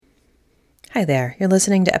Hi there, you're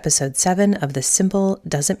listening to episode 7 of the Simple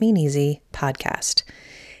Doesn't Mean Easy podcast.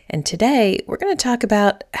 And today we're going to talk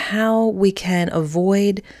about how we can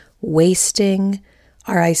avoid wasting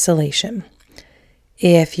our isolation.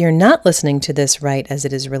 If you're not listening to this right as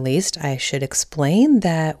it is released, I should explain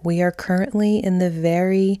that we are currently in the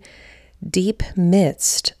very deep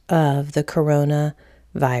midst of the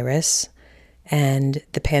coronavirus and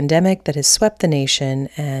the pandemic that has swept the nation,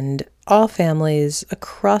 and all families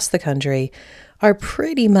across the country are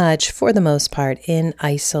pretty much, for the most part, in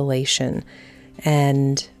isolation.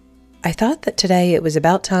 And I thought that today it was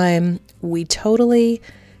about time we totally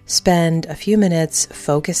spend a few minutes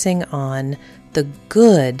focusing on the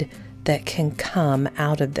good that can come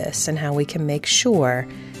out of this and how we can make sure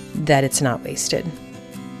that it's not wasted.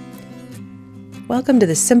 Welcome to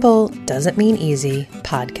the Simple Doesn't Mean Easy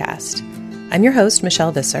podcast. I'm your host,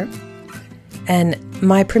 Michelle Visser, and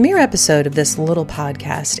my premiere episode of this little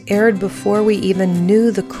podcast aired before we even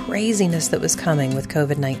knew the craziness that was coming with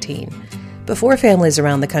COVID-19, before families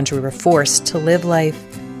around the country were forced to live life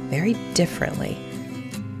very differently,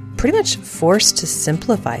 pretty much forced to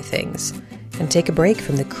simplify things and take a break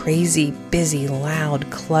from the crazy, busy,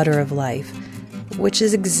 loud clutter of life, which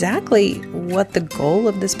is exactly what the goal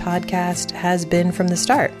of this podcast has been from the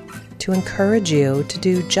start, to encourage you to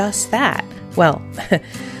do just that. Well,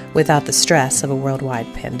 without the stress of a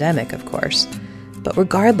worldwide pandemic, of course. But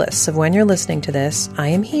regardless of when you're listening to this, I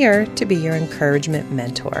am here to be your encouragement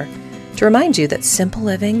mentor, to remind you that simple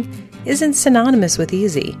living isn't synonymous with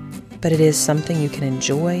easy, but it is something you can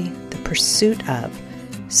enjoy the pursuit of.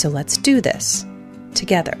 So let's do this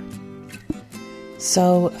together.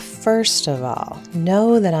 So first of all,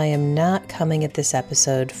 know that I am not coming at this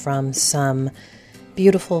episode from some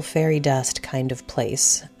beautiful fairy dust kind of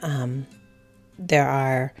place.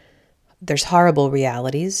 There's horrible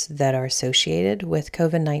realities that are associated with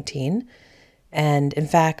COVID-19. And in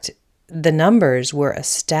fact, the numbers were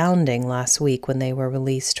astounding last week when they were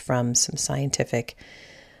released from some scientific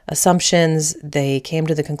assumptions. They came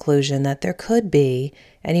to the conclusion that there could be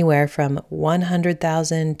anywhere from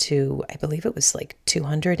 100,000 to, I believe it was like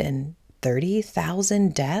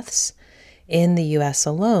 230,000 deaths in the US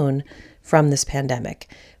alone from this pandemic.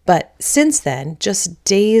 But since then, just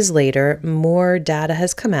days later, more data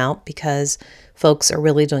has come out because folks are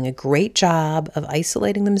really doing a great job of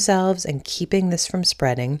isolating themselves and keeping this from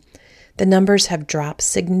spreading. The numbers have dropped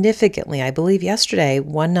significantly. I believe yesterday,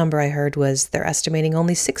 one number I heard was they're estimating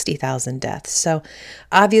only 60,000 deaths. So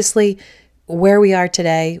obviously, where we are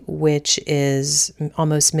today, which is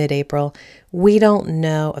almost mid-April, we don't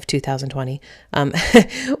know of 2020.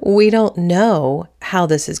 We don't know how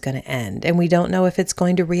this is going to end, and we don't know if it's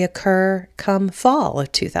going to reoccur come fall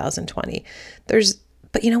of 2020.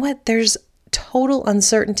 But you know what? There's total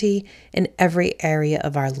uncertainty in every area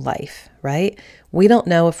of our life, right? We don't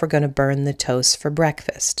know if we're going to burn the toast for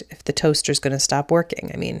breakfast, if the toaster's going to stop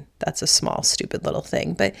working. I mean, that's a small, stupid little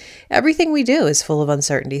thing, but everything we do is full of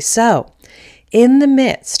uncertainty. So in the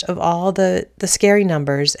midst of all the scary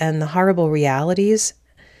numbers and the horrible realities,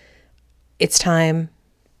 it's time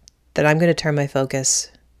that I'm going to turn my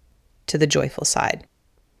focus to the joyful side.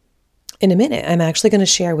 In a minute, I'm actually going to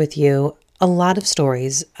share with you a lot of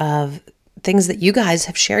stories of things that you guys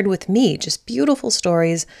have shared with me, just beautiful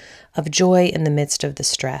stories of joy in the midst of the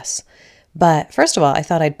stress. But first of all, I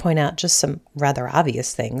thought I'd point out just some rather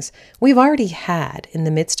obvious things. We've already had, in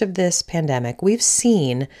the midst of this pandemic, we've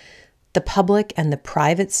seen the public and the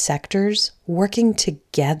private sectors working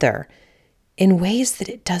together in ways that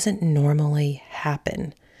it doesn't normally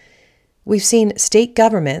happen. We've seen state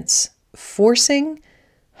governments forcing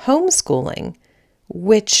homeschooling,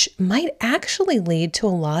 which might actually lead to a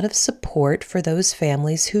lot of support for those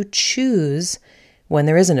families who choose, when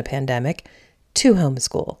there isn't a pandemic, to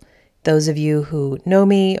homeschool. Those of you who know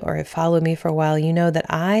me or have followed me for a while, you know that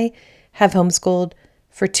I have homeschooled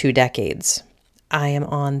for 2 decades. I am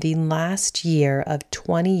on the last year of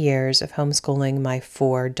 20 years of homeschooling my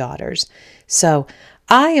 4 daughters. So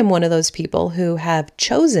I am one of those people who have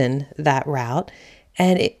chosen that route,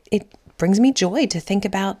 and it brings me joy to think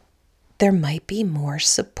about there might be more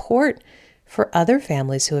support for other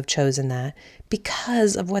families who have chosen that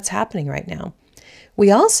because of what's happening right now.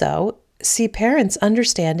 We also see parents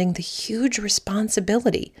understanding the huge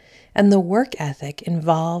responsibility and the work ethic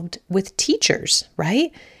involved with teachers,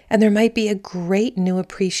 right? And there might be a great new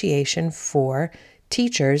appreciation for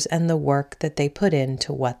teachers and the work that they put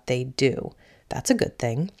into what they do. That's a good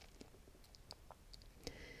thing.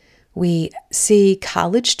 We see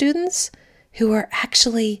college students who are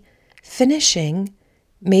actually finishing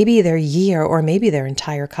maybe their year or maybe their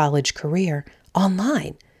entire college career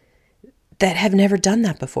online. that have never done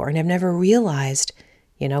that before and have never realized,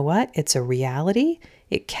 you know what? It's a reality.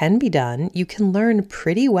 It can be done. You can learn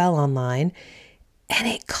pretty well online, and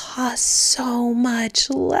it costs so much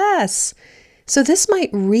less. So this might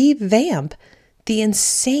revamp the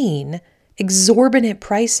insane, exorbitant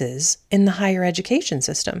prices in the higher education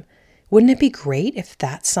system. Wouldn't it be great if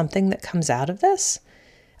that's something that comes out of this?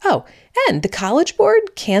 Oh, and the College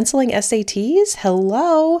Board canceling SATs?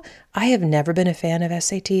 Hello. I have never been a fan of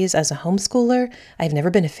SATs as a homeschooler. I've never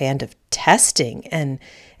been a fan of testing and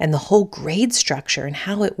the whole grade structure and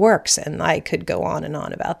how it works. And I could go on and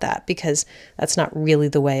on about that because that's not really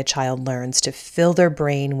the way a child learns, to fill their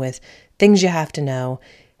brain with things you have to know,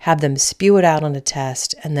 have them spew it out on a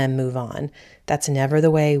test, and then move on. That's never the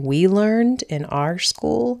way we learned in our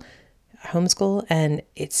school, homeschool, and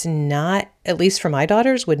it's not, at least for my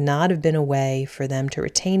daughters, would not have been a way for them to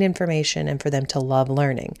retain information and for them to love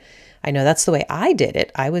learning. I know that's the way I did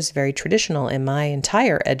it. I was very traditional in my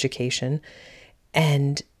entire education,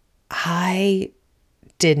 and I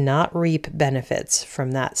did not reap benefits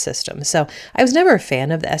from that system. So I was never a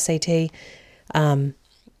fan of the SAT,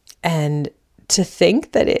 and to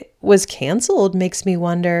think that it was canceled makes me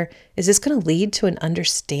wonder, is this going to lead to an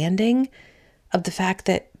understanding of the fact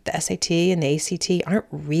that the SAT and the ACT aren't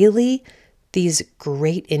really these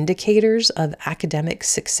great indicators of academic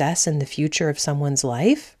success in the future of someone's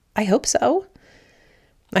life? I hope so.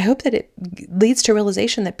 I hope that it leads to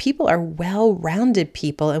realization that people are well-rounded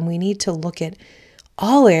people, and we need to look at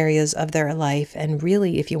all areas of their life. And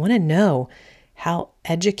really, if you want to know how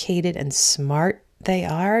educated and smart they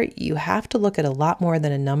are, you have to look at a lot more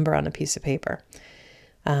than a number on a piece of paper.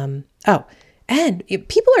 And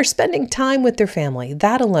people are spending time with their family.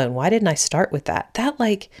 That alone, why didn't I start with that?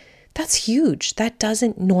 That's huge. That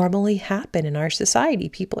doesn't normally happen in our society.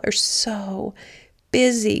 People are so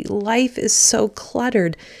busy. Life is so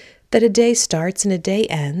cluttered that a day starts and a day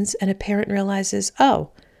ends, and a parent realizes,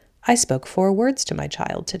 oh, I spoke 4 words to my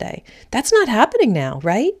child today. That's not happening now,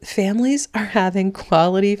 right? Families are having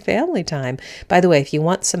quality family time. By the way, if you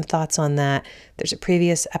want some thoughts on that, there's a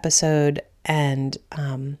previous episode, and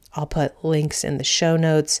I'll put links in the show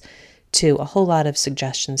notes to a whole lot of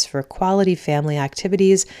suggestions for quality family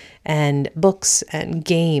activities and books and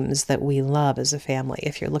games that we love as a family,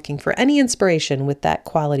 if you're looking for any inspiration with that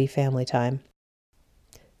quality family time.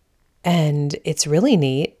 And it's really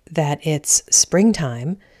neat that it's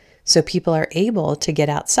springtime, so people are able to get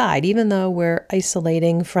outside, even though we're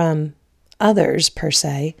isolating from others per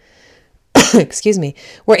se. Excuse me.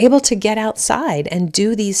 We're able to get outside and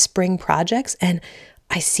do these spring projects, and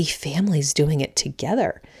I see families doing it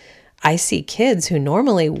together. I see kids who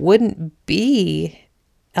normally wouldn't be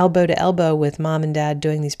elbow to elbow with mom and dad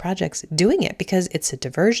doing these projects, doing it because it's a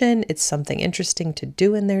diversion, it's something interesting to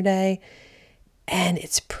do in their day, and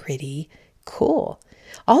it's pretty cool.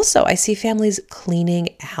 Also, I see families cleaning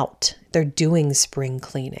out. They're doing spring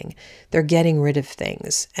cleaning. They're getting rid of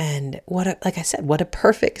things. And like I said, what a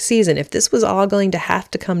perfect season. If this was all going to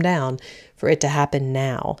have to come down for it to happen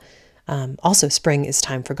now. Also, spring is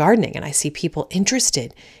time for gardening, and I see people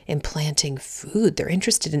interested in planting food. They're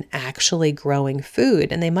interested in actually growing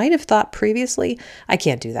food, and they might have thought previously, I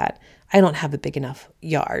can't do that. I don't have a big enough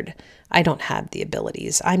yard. I don't have the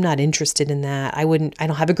abilities. I'm not interested in that. I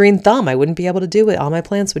don't have a green thumb. I wouldn't be able to do it. All my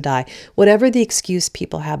plants would die. Whatever the excuse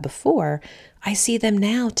people had before, I see them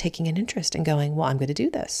now taking an interest and going, well, I'm going to do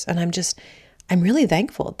this. And I'm really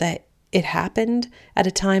thankful that it happened at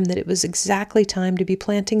a time that it was exactly time to be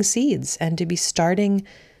planting seeds and to be starting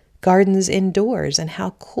gardens indoors, and how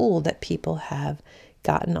cool that people have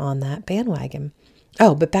gotten on that bandwagon.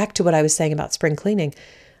 Oh, but back to what I was saying about spring cleaning.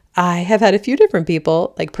 I have had a few different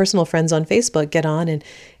people, like personal friends on Facebook, get on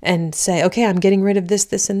and say, okay, I'm getting rid of this,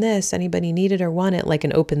 this, and this. Anybody need it or want it? Like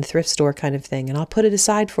an open thrift store kind of thing. And I'll put it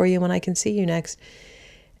aside for you when I can see you next.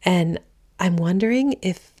 And I'm wondering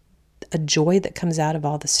if a joy that comes out of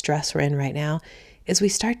all the stress we're in right now is we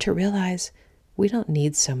start to realize we don't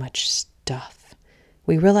need so much stuff.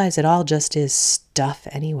 We realize it all just is stuff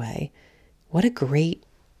anyway. What a great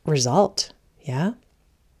result. Yeah?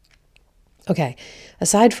 Okay,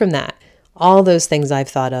 aside from that, all those things I've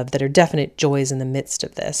thought of that are definite joys in the midst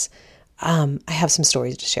of this, I have some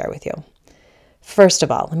stories to share with you. First of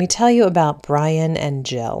all, let me tell you about Brian and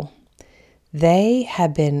Jill. They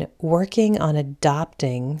have been working on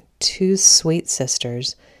adopting 2 sweet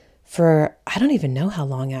sisters for, I don't even know how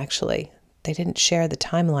long actually. They didn't share the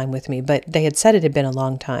timeline with me, but they had said it had been a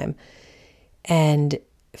long time. And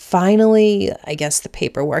finally, I guess the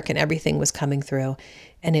paperwork and everything was coming through,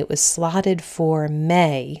 and it was slotted for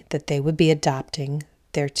May that they would be adopting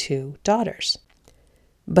their 2 daughters.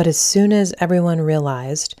 But as soon as everyone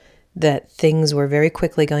realized that things were very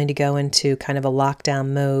quickly going to go into kind of a lockdown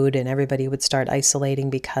mode and everybody would start isolating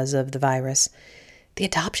because of the virus, the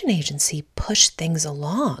adoption agency pushed things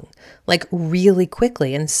along like really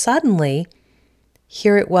quickly. And suddenly,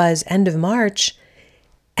 here it was, end of March,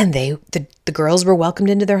 and the girls were welcomed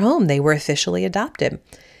into their home. They were officially adopted.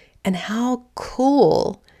 And how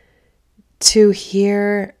cool to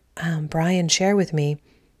hear Brian share with me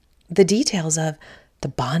the details of the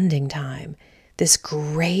bonding time, this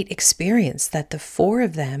great experience that the four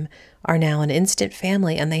of them are now an instant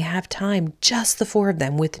family and they have time, just the four of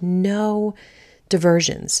them, with no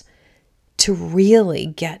diversions, to really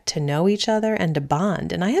get to know each other and to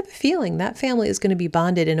bond. And I have a feeling that family is going to be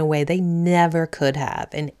bonded in a way they never could have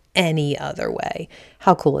in any other way.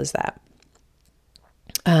 How cool is that?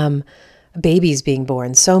 Babies being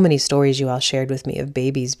born. So many stories you all shared with me of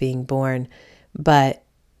babies being born. But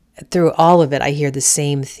through all of it, I hear the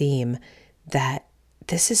same theme, that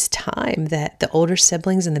this is time that the older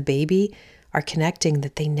siblings and the baby are connecting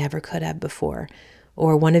that they never could have before.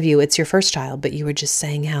 Or one of you, it's your first child, but you were just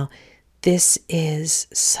saying how this is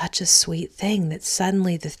such a sweet thing that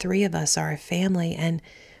suddenly the three of us are a family and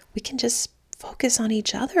we can just focus on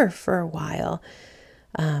each other for a while.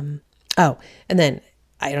 And then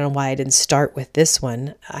I don't know why I didn't start with this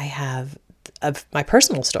one. I have my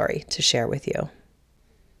personal story to share with you.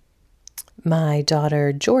 My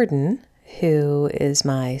daughter Jordan, who is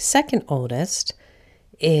my second oldest,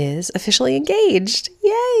 is officially engaged.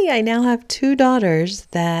 Yay! I now have 2 daughters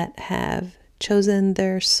that have chosen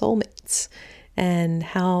their soulmates, and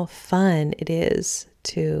how fun it is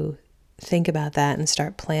to think about that and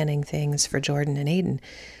start planning things for Jordan and Aiden.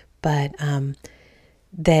 But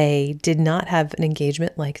they did not have an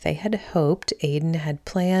engagement like they had hoped. Aiden had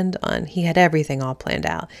planned on, he had everything all planned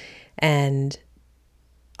out. And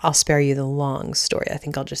I'll spare you the long story. I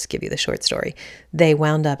think I'll just give you the short story. They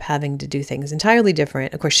wound up having to do things entirely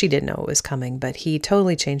different. Of course, she didn't know it was coming, but he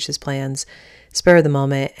totally changed his plans, spur of the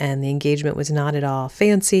moment, and the engagement was not at all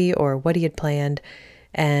fancy or what he had planned.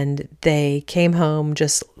 And they came home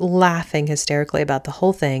just laughing hysterically about the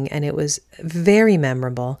whole thing, and it was very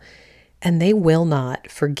memorable. And they will not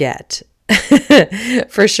forget,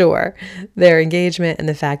 for sure, their engagement and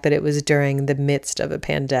the fact that it was during the midst of a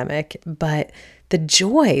pandemic. But the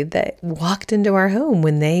joy that walked into our home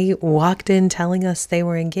when they walked in telling us they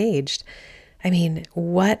were engaged. I mean,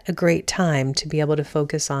 what a great time to be able to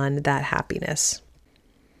focus on that happiness.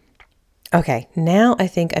 Okay, now I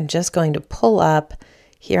think I'm just going to pull up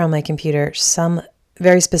here on my computer some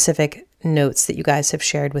very specific notes that you guys have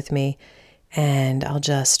shared with me, and I'll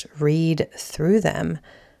just read through them.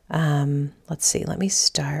 Let's see, let me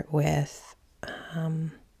start with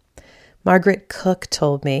Margaret Cook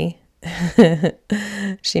told me,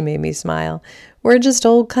 she made me smile, "We're just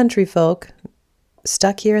old country folk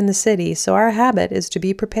stuck here in the city, so our habit is to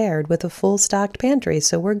be prepared with a full stocked pantry,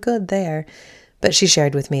 so we're good there." But she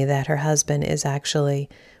shared with me that her husband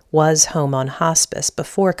was home on hospice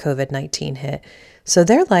before COVID-19 hit. So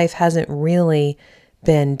their life hasn't really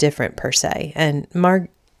been different per se. And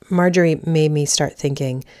Marjorie made me start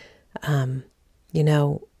thinking,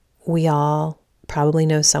 we all probably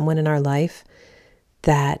know someone in our life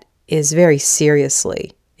that is very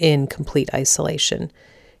seriously in complete isolation.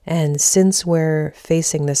 And since we're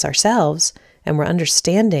facing this ourselves and we're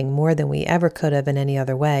understanding more than we ever could have in any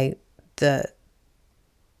other way, the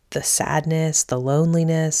sadness, the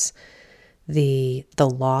loneliness, the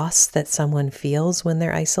loss that someone feels when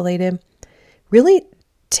they're isolated, really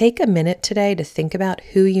take a minute today to think about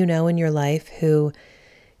who you know in your life who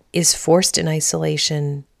is forced in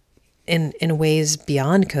isolation in ways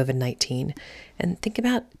beyond COVID-19, and think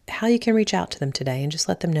about how you can reach out to them today and just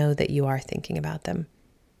let them know that you are thinking about them.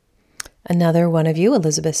 Another one of you,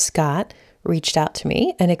 Elizabeth Scott, reached out to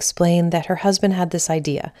me and explained that her husband had this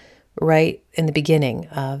idea right in the beginning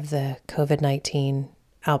of the COVID-19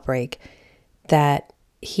 outbreak, that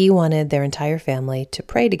he wanted their entire family to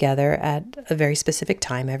pray together at a very specific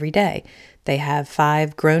time every day. They have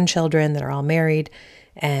 5 grown children that are all married,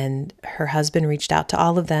 and her husband reached out to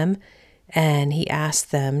all of them, and he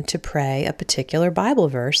asked them to pray a particular Bible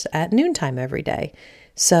verse at noontime every day.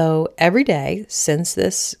 So every day since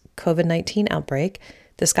this COVID-19 outbreak,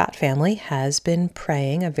 the Scott family has been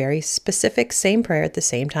praying a very specific same prayer at the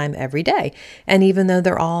same time every day. And even though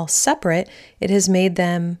they're all separate, it has made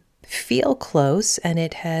them feel close, and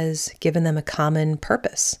it has given them a common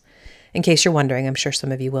purpose. In case you're wondering, I'm sure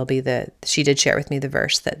some of you will be, she did share with me the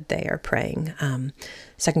verse that they are praying.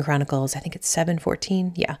 2 Chronicles, I think it's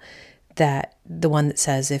 7:14. Yeah. That the one that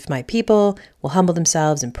says, "If my people will humble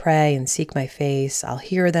themselves and pray and seek my face, I'll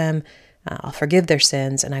hear them, I'll forgive their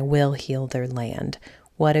sins, and I will heal their land."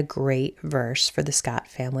 what a great verse for the Scott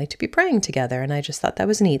family to be praying together. And I just thought that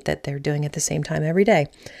was neat that they're doing it at the same time every day.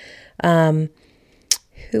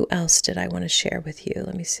 Who else did I want to share with you?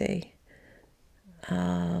 Let me see.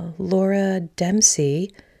 Laura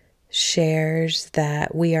Dempsey shares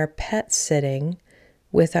that we are pet sitting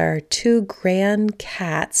with our 2 grand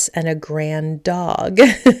cats and a grand dog.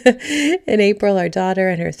 In April, our daughter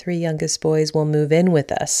and her 3 youngest boys will move in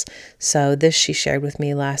with us. So this she shared with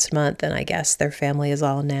me last month, and I guess their family is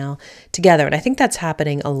all now together. And I think that's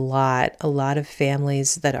happening a lot. A lot of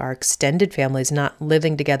families that are extended families, not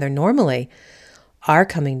living together normally, are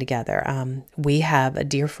coming together. We have a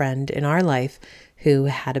dear friend in our life who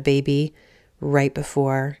had a baby right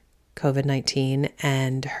before COVID-19,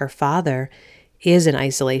 and her father is in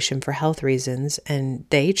isolation for health reasons, and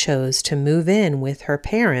they chose to move in with her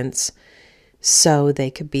parents so they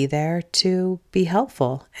could be there to be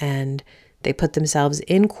helpful. And they put themselves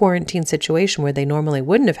in quarantine situation where they normally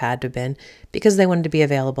wouldn't have had to have been because they wanted to be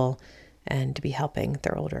available and to be helping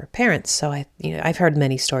their older parents. So I've heard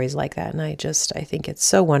many stories like that, and I think it's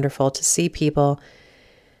so wonderful to see people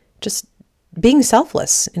just being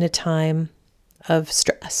selfless in a time of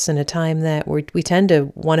stress, in a time that we tend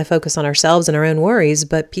to want to focus on ourselves and our own worries,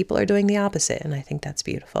 but people are doing the opposite, and I think that's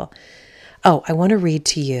beautiful. Oh, I want to read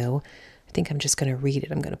to you. I think I'm just going to read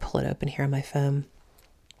it. I'm going to pull it open here on my phone.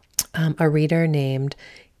 A reader named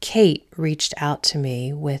Kate reached out to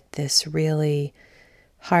me with this really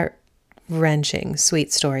heart-wrenching,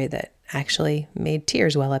 sweet story that actually made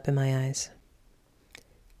tears well up in my eyes.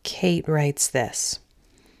 Kate writes this.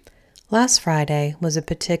 Last Friday was a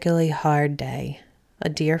particularly hard day. A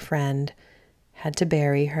dear friend had to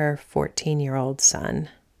bury her 14-year-old son.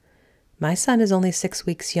 My son is only 6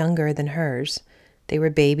 weeks younger than hers. They were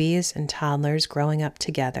babies and toddlers growing up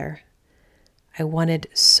together. I wanted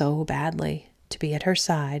so badly to be at her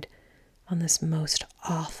side on this most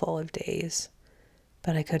awful of days,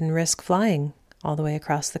 but I couldn't risk flying all the way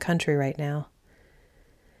across the country right now.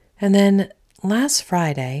 And then last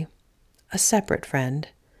Friday, a separate friend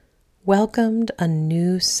welcomed a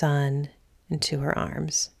new son into her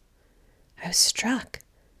arms. I was struck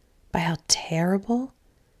by how terrible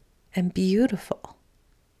and beautiful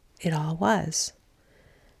it all was.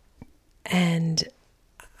 And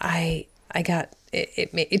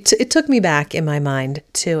it took me back in my mind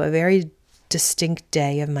to a very distinct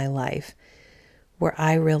day of my life where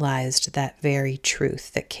I realized that very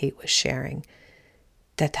truth that Kate was sharing,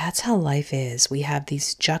 that's how life is. We have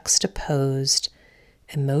these juxtaposed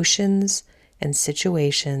emotions and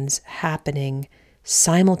situations happening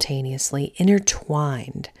simultaneously,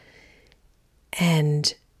 intertwined.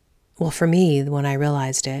 And, well, for me, when I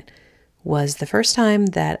realized it, was the first time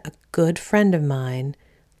that a good friend of mine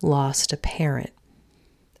lost a parent.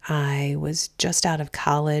 I was just out of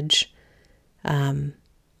college, and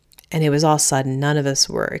it was all sudden. None of us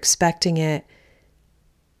were expecting it.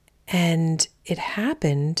 And it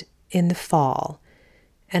happened in the fall.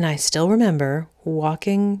 And I still remember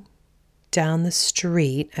walking down the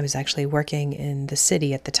street. I was actually working in the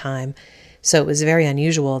city at the time. So it was very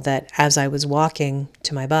unusual that as I was walking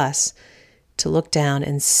to my bus, to look down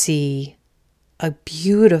and see a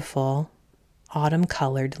beautiful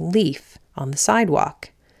autumn-colored leaf on the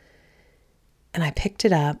sidewalk. And I picked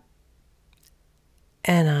it up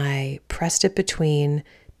and I pressed it between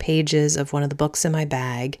pages of one of the books in my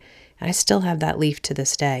bag. And I still have that leaf to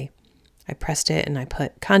this day. I pressed it and I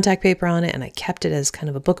put contact paper on it and I kept it as kind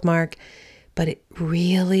of a bookmark. But it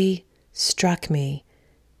really struck me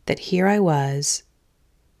that here I was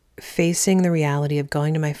facing the reality of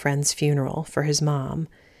going to my friend's funeral for his mom.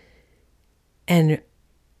 And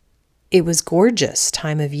it was gorgeous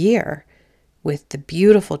time of year with the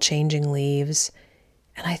beautiful changing leaves.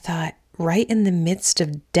 And I thought, right in the midst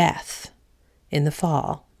of death in the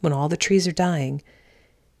fall, when all the trees are dying,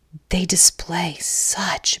 they display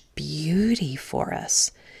such beauty for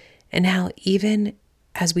us. And how even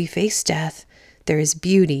as we face death, there is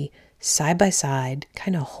beauty side by side,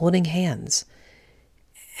 kind of holding hands.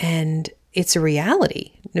 And it's a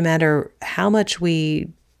reality. No matter how much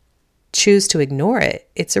we choose to ignore it,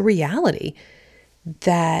 it's a reality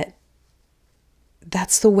that's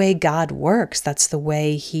the way God works. That's the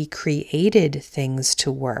way He created things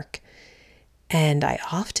to work. And I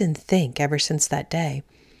often think, ever since that day,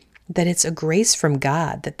 that it's a grace from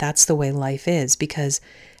God that that's the way life is. Because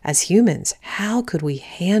as humans, how could we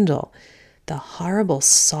handle the horrible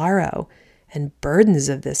sorrow and burdens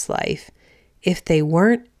of this life if they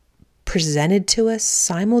weren't presented to us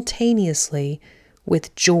simultaneously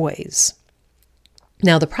with joys?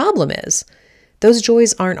 Now, the problem is, those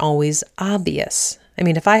joys aren't always obvious. I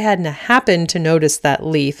mean, if I hadn't happened to notice that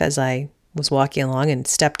leaf as I was walking along and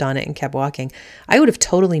stepped on it and kept walking, I would have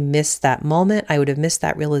totally missed that moment. I would have missed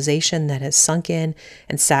that realization that has sunk in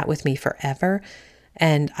and sat with me forever.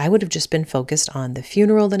 And I would have just been focused on the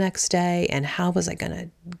funeral the next day and how was I going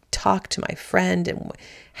to talk to my friend and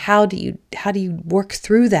how do you work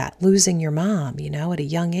through that, losing your mom, at a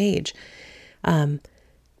young age.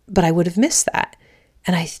 But I would have missed that.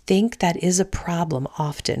 And I think that is a problem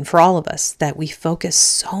often for all of us, that we focus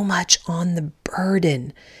so much on the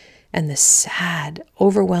burden and the sad,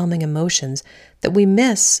 overwhelming emotions that we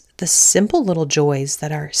miss the simple little joys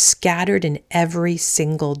that are scattered in every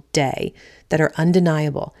single day that are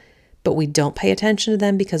undeniable, but we don't pay attention to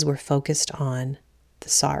them because we're focused on the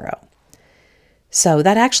sorrow. So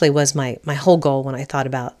that actually was my whole goal when I thought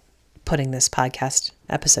about putting this podcast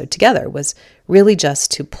episode together, was really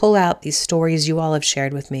just to pull out these stories you all have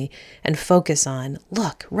shared with me and focus on,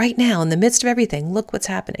 look, right now in the midst of everything, look what's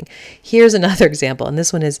happening. Here's another example, and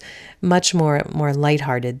this one is much more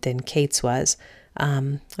lighthearted than Kate's was.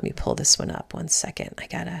 Let me pull this one up 1 second. I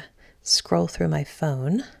gotta scroll through my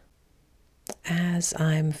phone. As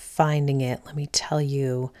I'm finding it, let me tell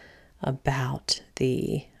you about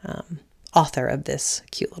the author of this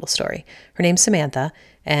cute little story. Her name's Samantha,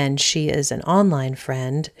 and she is an online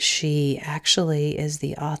friend. She actually is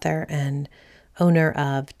the author and owner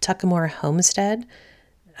of Tuckamore Homestead.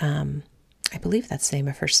 I believe that's the name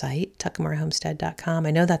of her site, tuckamorehomestead.com.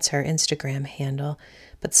 I know that's her Instagram handle.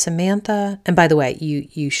 But Samantha, and by the way,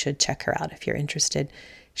 you should check her out if you're interested.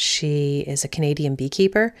 She is a Canadian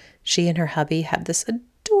beekeeper. She and her hubby have this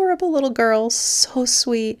adorable little girl, so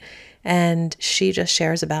sweet. And she just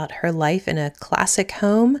shares about her life in a classic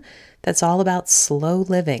home that's all about slow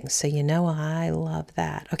living. So I love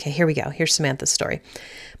that. Okay, here we go. Here's Samantha's story.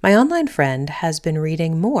 My online friend has been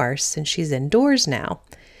reading more since she's indoors now.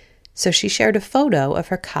 So she shared a photo of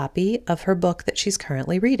her copy of her book that she's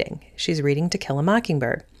currently reading. She's reading To Kill a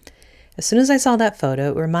Mockingbird. As soon as I saw that photo,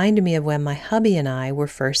 it reminded me of when my hubby and I were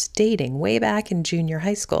first dating way back in junior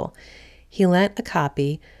high school. He lent a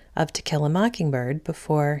copy of To Kill a Mockingbird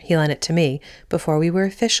he lent it to me before we were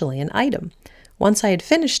officially an item. Once I had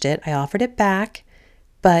finished it, I offered it back,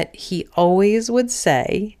 but he always would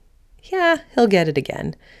say, yeah, he'll get it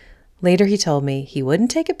again. Later he told me he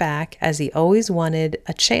wouldn't take it back as he always wanted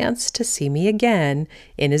a chance to see me again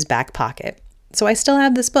in his back pocket. So I still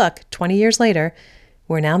have this book 20 years later.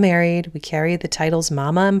 We're now married. We carry the titles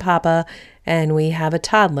Mama and Papa, and we have a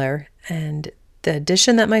toddler. And the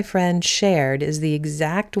edition that my friend shared is the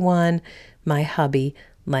exact one my hubby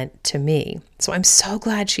lent to me. So I'm so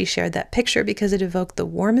glad she shared that picture because it evoked the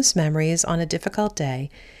warmest memories on a difficult day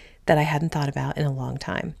that I hadn't thought about in a long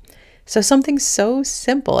time. So something so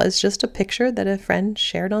simple as just a picture that a friend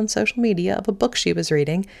shared on social media of a book she was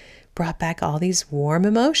reading brought back all these warm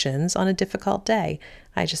emotions on a difficult day.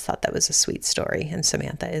 I just thought that was a sweet story, and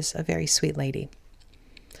Samantha is a very sweet lady.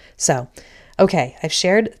 So, okay, I've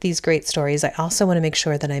shared these great stories. I also want to make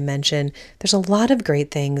sure that I mention there's a lot of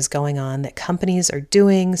great things going on that companies are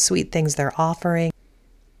doing, sweet things they're offering.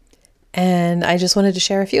 And I just wanted to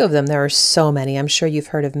share a few of them. There are so many. I'm sure you've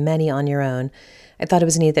heard of many on your own. I thought it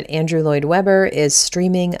was neat that Andrew Lloyd Webber is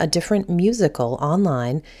streaming a different musical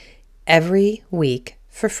online every week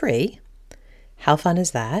for free. How fun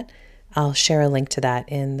is that? I'll share a link to that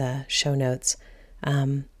in the show notes.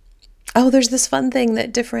 There's this fun thing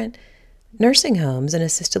that different nursing homes and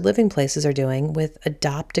assisted living places are doing with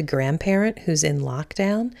Adopt a Grandparent who's in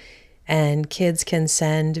lockdown, and kids can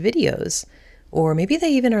send videos, or maybe they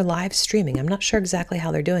even are live streaming. I'm not sure exactly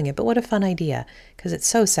how they're doing it, but what a fun idea, because it's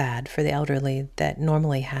so sad for the elderly that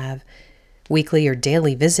normally have weekly or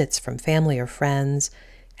daily visits from family or friends,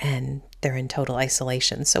 and they're in total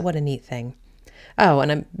isolation. So what a neat thing. Oh,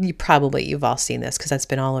 and you've all seen this because that's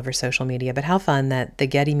been all over social media, but how fun that the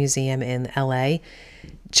Getty Museum in LA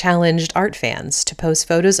challenged art fans to post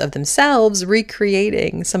photos of themselves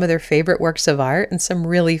recreating some of their favorite works of art, and some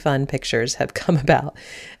really fun pictures have come about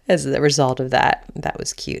as a result of that. That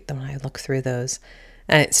was cute when I look through those.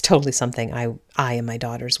 And it's totally something I and my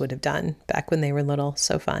daughters would have done back when they were little.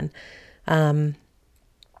 So fun.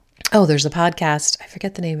 There's a podcast, I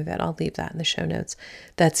forget the name of it, I'll leave that in the show notes,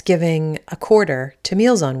 that's giving a quarter to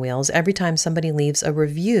Meals on Wheels every time somebody leaves a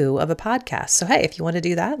review of a podcast. So hey, if you want to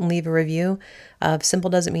do that and leave a review of Simple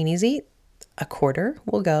Doesn't Mean Easy, a quarter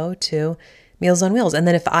will go to Meals on Wheels. And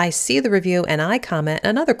then if I see the review and I comment,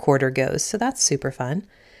 another quarter goes. So that's super fun.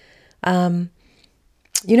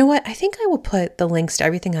 You know what? I think I will put the links to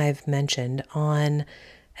everything I've mentioned on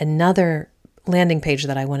another landing page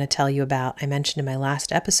that I want to tell you about. I mentioned in my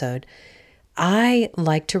last episode, I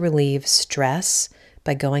like to relieve stress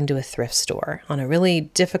by going to a thrift store on a really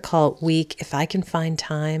difficult week. If I can find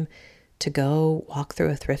time to go walk through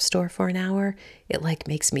a thrift store for an hour, it like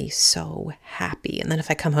makes me so happy. And then if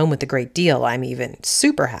I come home with a great deal, I'm even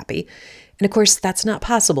super happy. And of course, that's not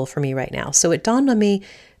possible for me right now. So it dawned on me,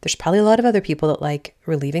 there's probably a lot of other people that like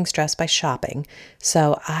relieving stress by shopping.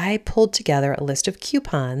 So I pulled together a list of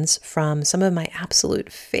coupons from some of my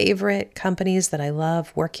absolute favorite companies that I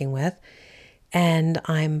love working with. And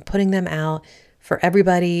I'm putting them out for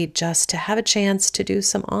everybody just to have a chance to do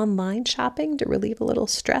some online shopping to relieve a little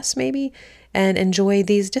stress maybe and enjoy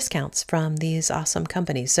these discounts from these awesome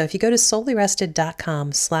companies. So if you go to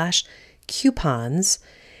soulyrested.com/coupons,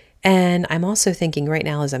 and I'm also thinking right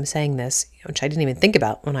now as I'm saying this, which I didn't even think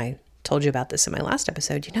about when I told you about this in my last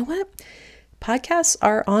episode, you know what? Podcasts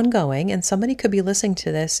are ongoing and somebody could be listening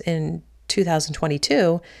to this in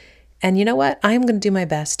 2022. And you know what? I'm going to do my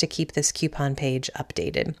best to keep this coupon page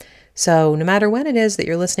updated. So no matter when it is that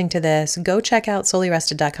you're listening to this, go check out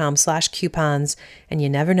soulyrested.com/coupons, and you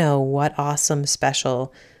never know what awesome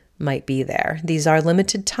special might be there. These are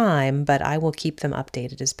limited time, but I will keep them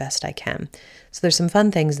updated as best I can. So there's some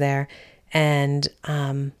fun things there, and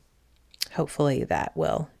hopefully that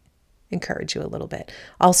will encourage you a little bit.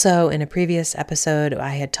 Also, in a previous episode,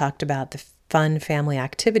 I had talked about the fun family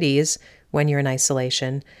activities when you're in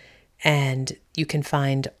isolation. And you can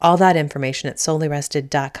find all that information at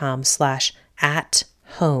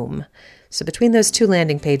soulyrested.com/@home. So between those two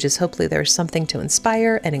landing pages, hopefully there's something to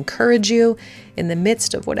inspire and encourage you in the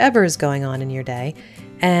midst of whatever is going on in your day.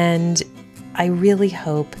 And I really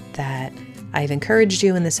hope that I've encouraged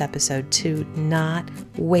you in this episode to not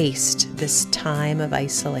waste this time of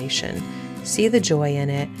isolation. See the joy in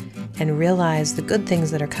it and realize the good things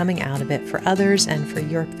that are coming out of it for others and for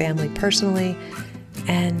your family personally.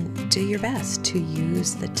 And do your best to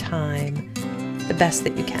use the time the best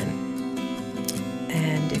that you can.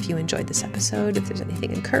 And if you enjoyed this episode, if there's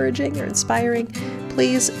anything encouraging or inspiring,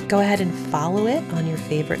 please go ahead and follow it on your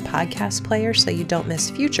favorite podcast player so you don't miss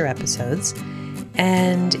future episodes.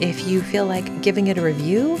 And if you feel like giving it a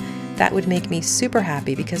review, that would make me super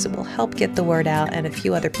happy because it will help get the word out and a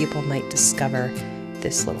few other people might discover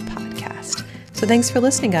this little podcast. So thanks for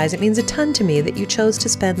listening, guys. It means a ton to me that you chose to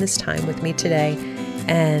spend this time with me today.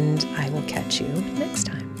 And I will catch you next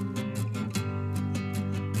time.